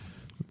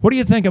What do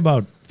you think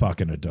about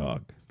fucking a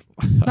dog?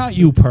 Not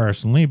you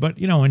personally, but,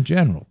 in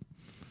general.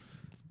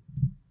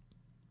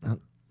 I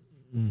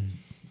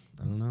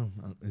don't know.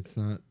 It's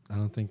not. I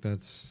don't think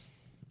that's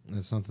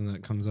something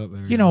that comes up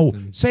very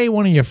often. Say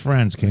one of your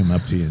friends came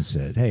up to you and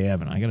said, "Hey,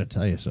 Evan, I got to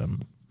tell you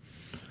something.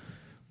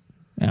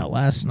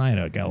 Last night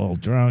I got a little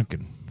drunk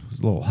and was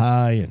a little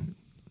high,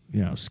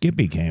 and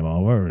Skippy came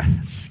over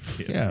and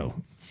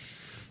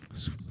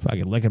was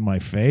fucking licking my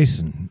face,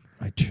 and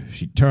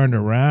she turned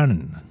around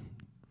and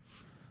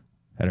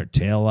had her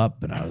tail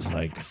up, and I was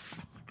like,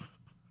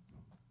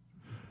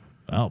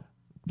 well,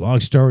 long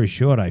story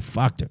short, I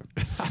fucked her."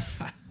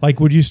 Like,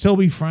 would you still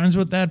be friends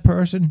with that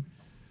person?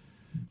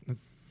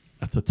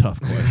 That's a tough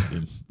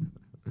question.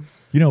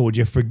 Would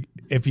you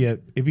if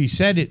he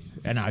said it,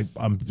 and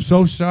I'm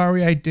so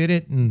sorry I did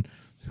it, and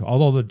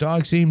although the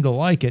dog seemed to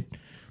like it,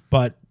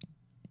 but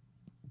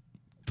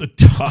the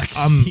dog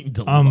seemed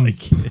to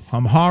like it.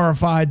 I'm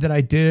horrified that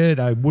I did it.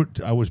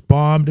 I was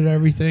bombed and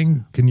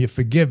everything. Can you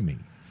forgive me?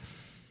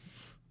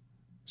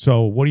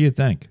 So, what do you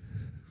think?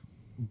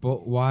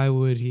 But why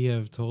would he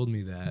have told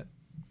me that?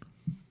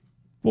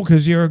 Well,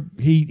 because he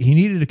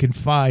needed to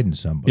confide in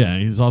somebody. Yeah,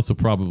 he's also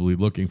probably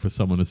looking for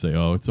someone to say,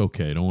 "Oh, it's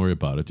okay. Don't worry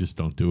about it. Just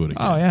don't do it again."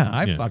 Oh yeah,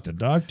 I fucked a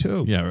dog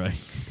too. Yeah, right.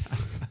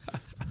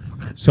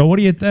 So, what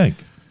do you think?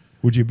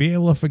 Would you be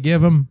able to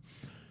forgive him?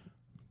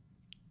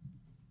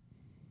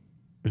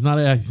 He's not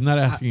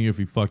asking you if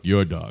he fucked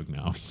your dog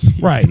now.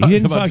 Right, he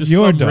didn't fuck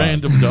your dog.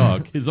 Random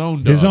dog, his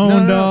own dog. His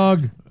own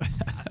dog.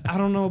 I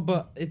don't know,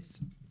 but it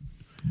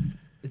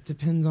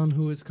depends on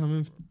who it's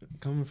coming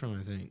from.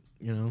 I think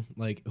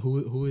like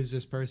who is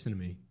this person to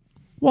me?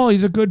 Well,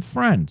 he's a good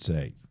friend.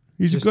 Say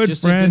he's just a good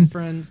friend. A good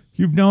friend.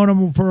 You've known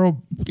him for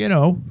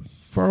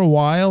a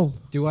while.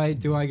 Do I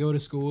go to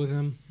school with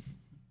him?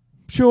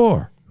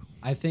 Sure.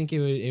 I think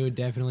it would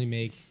definitely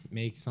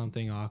make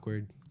something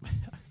awkward.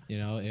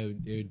 It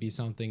would be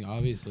something.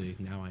 Obviously,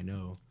 now I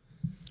know.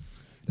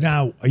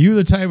 Now, are you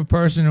the type of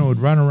person who would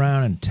run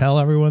around and tell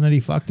everyone that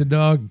he fucked a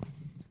dog?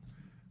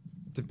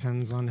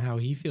 Depends on how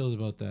he feels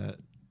about that.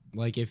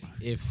 Like if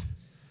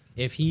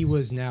he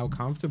was now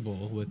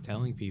comfortable with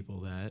telling people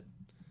that,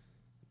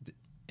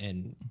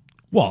 and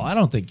well, I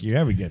don't think you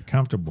ever get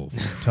comfortable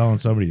telling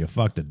somebody you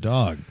fucked a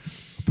dog.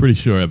 Pretty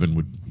sure Evan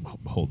would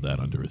hold that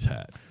under his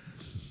hat.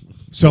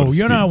 So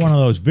you're not one of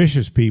those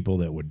vicious people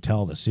that would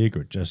tell the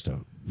secret just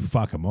to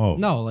fuck him over.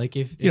 No, like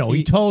if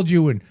he told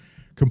you in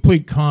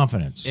complete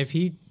confidence. If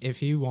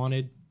he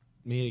wanted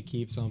me to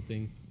keep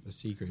something a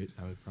secret,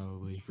 I would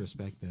probably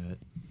respect that.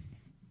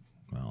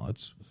 Well,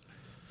 it's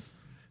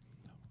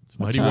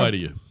mighty white of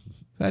you.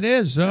 That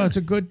is. It's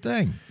a good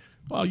thing.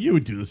 Well, you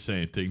would do the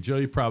same thing, Joe.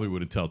 You probably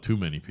wouldn't tell too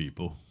many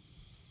people.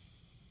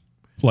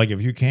 Like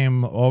if you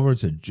came over and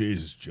said,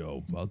 "Jesus,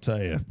 Joe, I'll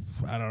tell you,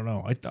 I don't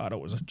know. I thought it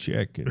was a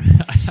chick.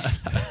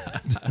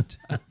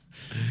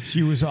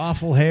 She was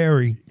awful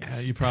hairy." Yeah,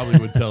 you probably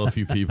would tell a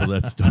few people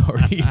that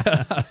story.